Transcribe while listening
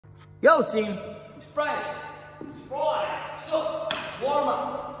Yo team, it's Friday. So, warm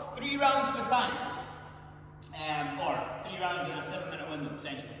up. 3 rounds for time. Or 3 rounds in a 7-minute window,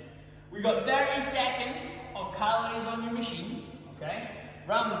 essentially. We've got 30 seconds of calories on your machine, okay?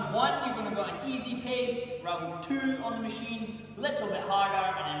 Round 1, you're going to go at an easy pace. Round 2 on the machine, a little bit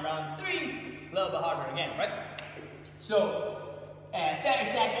harder. And then round 3, a little bit harder again, right? So, 30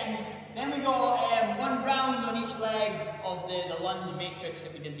 seconds. Then we got 1 round on each leg of the lunge matrix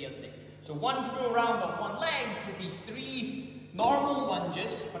that we did the other day. So 1 full round on one leg would be 3 normal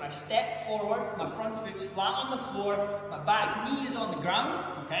lunges. When I step forward, my front foot's flat on the floor, my back knee is on the ground.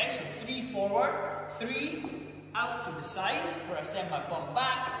 Okay, so 3 forward, 3 out to the side where I send my bum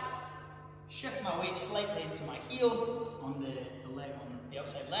back, shift my weight slightly into my heel on the leg, on the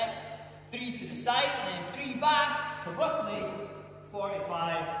outside leg, 3 to the side, and then 3 back to roughly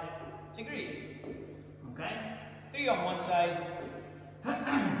 45 degrees. Okay, 3 on one side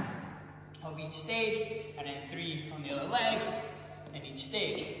of each stage, and then 3 on the other leg in each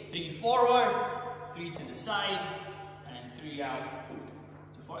stage. 3 forward, 3 to the side, and then 3 out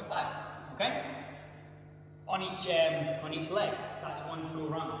to 45. Okay, on each leg. That's 1 full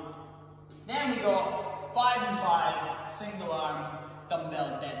round. Then we got 5 and 5 single arm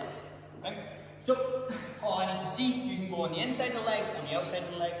dumbbell deadlift. Okay, so all I need to see, you can go on the inside of the legs, on the outside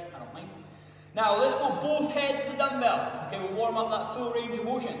of the legs, I don't mind. Now let's go both heads of the dumbbell. Okay, we'll warm up that full range of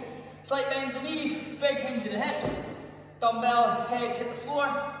motion. Slight bend of the knees, big hinge of the hips. Dumbbell heads hit the floor,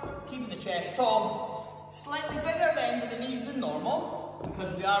 keeping the chest tall. Slightly bigger bend of the knees than normal,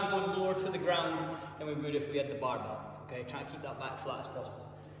 because we are going lower to the ground than we would if we had the barbell. Okay, try to keep that back flat as possible.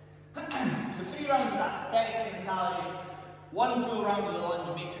 So 3 rounds of that, 30 seconds of calories. 1 full round of the lunge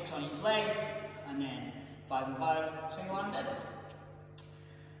matrix on each leg, and then 5 and 5 single arm deadlift.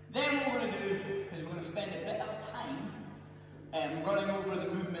 Then what we're going to do is we're going to spend a bit of time running over the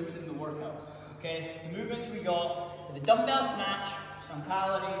movements in the workout. Okay, the movements we got, the dumbbell snatch, some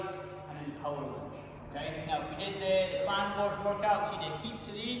calories, and then the power lunge. Okay, now if we did the clan wars workouts, you did heaps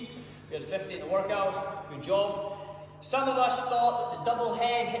of these, we had 50 in the workout, good job. Some of us thought that the double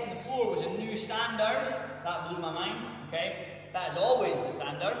head hitting the floor was a new standard. That blew my mind. Okay, that is always the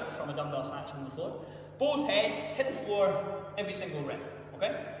standard from a dumbbell snatch on the floor. Both heads hit the floor every single rep.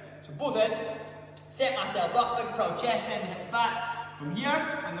 Okay, so both heads, set myself up, big proud chest in, hips back. From here,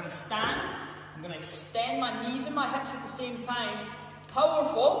 I'm going to stand, I'm going to extend my knees and my hips at the same time,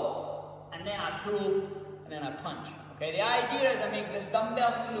 powerful, and then I pull, and then I punch. Okay, the idea is I make this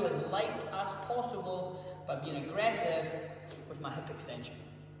dumbbell feel as light as possible by being aggressive with my hip extension.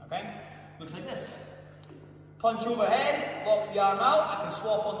 Okay, looks like this. Punch overhead, lock the arm out, I can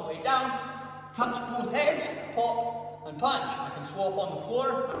swap on the way down, touch both heads, pop and punch. I can swap on the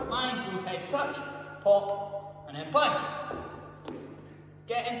floor, I don't mind, both heads touch, pop, and then punch.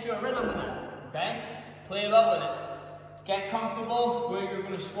 Get into a rhythm with that, okay? Play about with it. Get comfortable where you're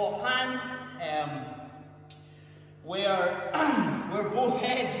going to swap hands, where both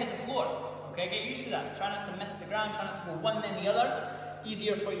heads hit the floor. Okay, get used to that. Try not to miss the ground, try not to go one then the other.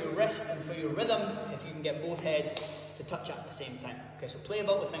 Easier for your wrists and for your rhythm if you can get both heads to touch at the same time. Okay, so play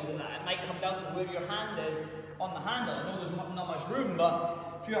about with things like that. It might come down to where your hand is on the handle. I know there's not much room,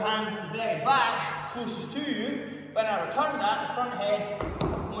 but if your hand's at the very back, closest to you, when I return that, the front head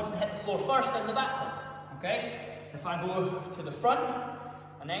wants to hit the floor first, then the back one. Okay? If I go to the front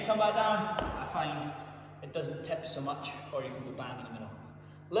and then come back down, I find it doesn't tip so much, or you can go bang in the middle.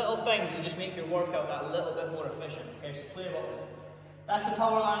 Little things that just make your workout that little bit more efficient. Okay, so play about with it. That's the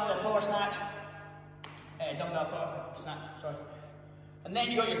power snatch, dumbbell power snatch, sorry. And then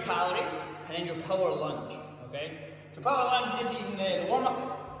you got your calories, and then your power lunge, okay? So power lunge, you did these in the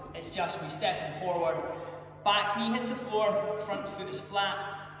warm-up. It's just we stepping forward, back knee hits the floor, front foot is flat,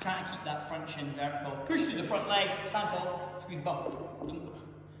 trying to keep that front shin vertical. Push through the front leg, stand tall, squeeze the bum,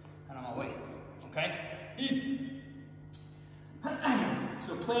 and I'm away, okay? Easy.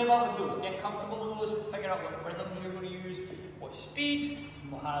 So play about with those, get comfortable with those, figure out what rhythms you're going to use, what speed,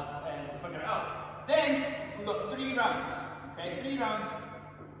 and we'll figure it out. Then we've got 3 rounds, okay? 3 rounds,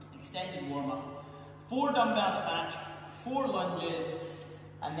 extended warm up, 4 dumbbell snatch, 4 lunges,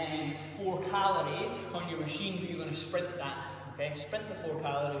 and then 4 calories on your machine, but you're going to sprint that, okay? Sprint the 4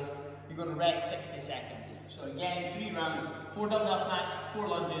 calories, you're going to rest 60 seconds. So again, 3 rounds, 4 dumbbell snatch, 4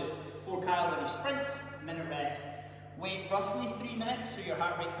 lunges, 4 calorie sprint, minute rest. Wait roughly 3 minutes so your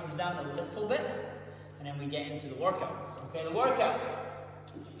heart rate comes down a little bit, and then we get into the workout. Okay, the workout,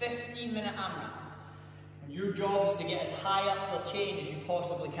 15-minute AMRAP. And your job is to get as high up the chain as you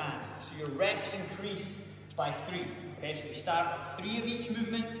possibly can. So your reps increase by 3. Okay, so we start with 3 of each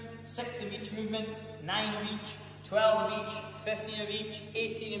movement, 6 of each movement, 9 of each, 12 of each, 15 of each,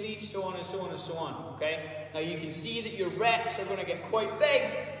 18 of each, 3, so on and so on and so on, okay? Now you can see that your reps are going to get quite big,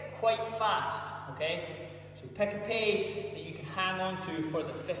 quite fast, okay? So pick a pace that you can hang on to for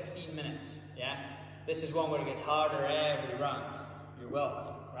the 15 minutes, yeah? This is one where it gets harder every round. You're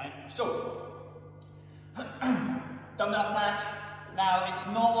welcome, right? So, dumbbell snatch. Now it's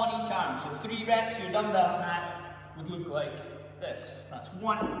not on each arm, so 3 reps of your dumbbell snatch would look like this. That's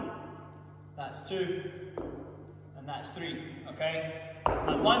 1, that's 2, and that's 3, okay?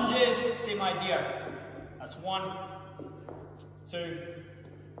 And lunges, same idea. That's 1, 2,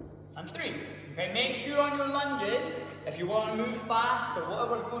 and 3. Okay, make sure on your lunges, if you want to move fast or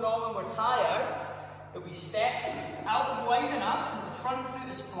whatever's going on when we're tired, that we step out wide enough, and the front foot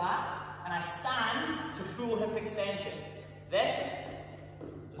is flat, and I stand to full hip extension. This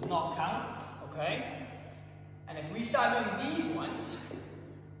does not count, okay? And if we start doing these ones,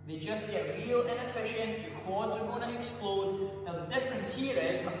 they just get real inefficient, your quads are going to explode. Now the difference here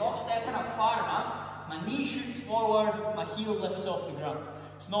is, I'm not stepping up far enough, my knee shoots forward, my heel lifts off the ground.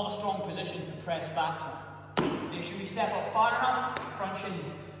 It's not a strong position to press back from. Make sure we step up far enough, front shin is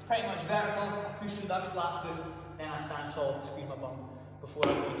pretty much vertical, I push through that flat foot, then I stand tall and squeeze my bum before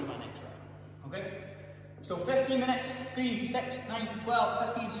I go to my next round. Okay? So 15 minutes, 3, 6, 9,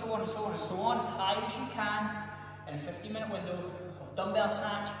 12, 15, so on and so on and so on, as high as you can in a 15-minute window of dumbbell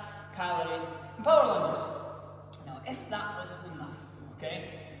snatch, calories, and power lunges. Now, if that wasn't enough,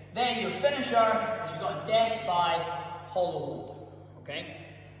 okay, then your finisher is you've got a death by hollow hold, okay?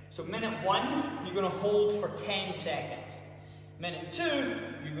 So minute 1, you're going to hold for 10 seconds. Minute 2,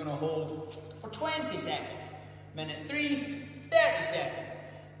 you're going to hold for 20 seconds. Minute 3, 30 seconds.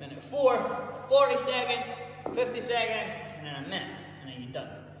 Minute 4, 40 seconds, 50 seconds, and then a minute, and then you're done.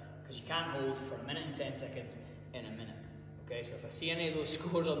 Because you can't hold for a minute and 10 seconds in a minute. Okay, so if I see any of those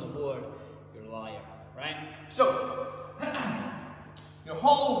scores on the board, you're a liar, right? So, your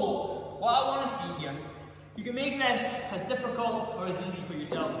hollow hold. What I want to see here, you can make this as difficult or as easy for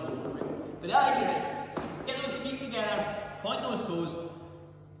yourself as you want. But the idea is, get those feet together, point those toes,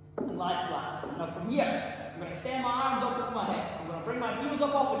 and lie flat. Now from here, I'm going to extend my arms up over my head. I'm going to bring my heels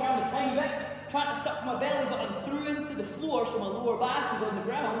up off the ground a tiny bit, trying to suck my belly button through into the floor so my lower back is on the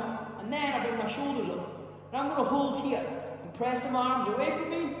ground, and then I bring my shoulders up. Now I'm going to hold here. I'm pressing my arms away from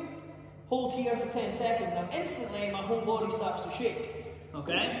me, hold here for 10 seconds. Now instantly my whole body starts to shake,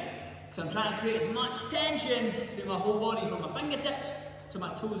 okay? Because I'm trying to create as much tension through my whole body from my fingertips to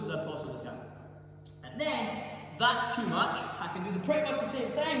my toes as I possibly can. And then, if that's too much, I can do pretty much the same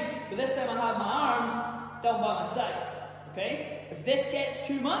thing, but this time I have my arms down by my sides, okay? If this gets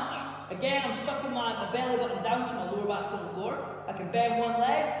too much, again, I'm sucking my belly button down so my lower back's on the floor. I can bend one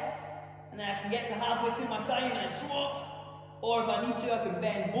leg, and then I can get to halfway through my time and then swap. Or if I need to, I can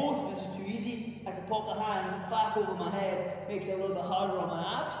bend both. If this is too easy, I can pop the hands back over my head, makes it a little bit harder on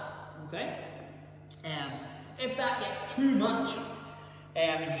my abs, okay? If that gets too much,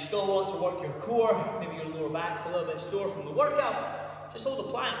 and you still want to work your core, maybe your lower back's a little bit sore from the workout, just hold a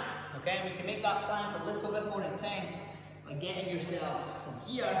plank, okay? And we can make that plank a little bit more intense by getting yourself from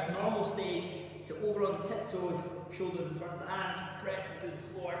here, normal stage, to over on the tiptoes, shoulders in front of the hands, pressing through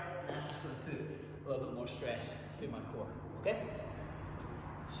the floor, and that's just going to put a little bit more stress through my core, okay?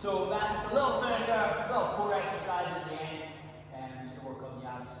 So that's just a little finisher, a little core exercise at the end, just to work on the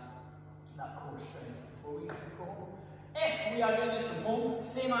abs, that core strength before we go home. If we are doing this from home,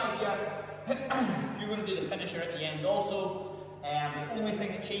 same idea, you're going to do the finisher at the end also. The only thing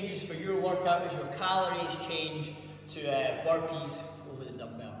that changes for your workout is your calories change to burpees over the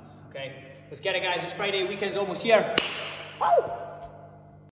dumbbell. Okay, let's get it guys, it's Friday, weekend's almost here. Woo!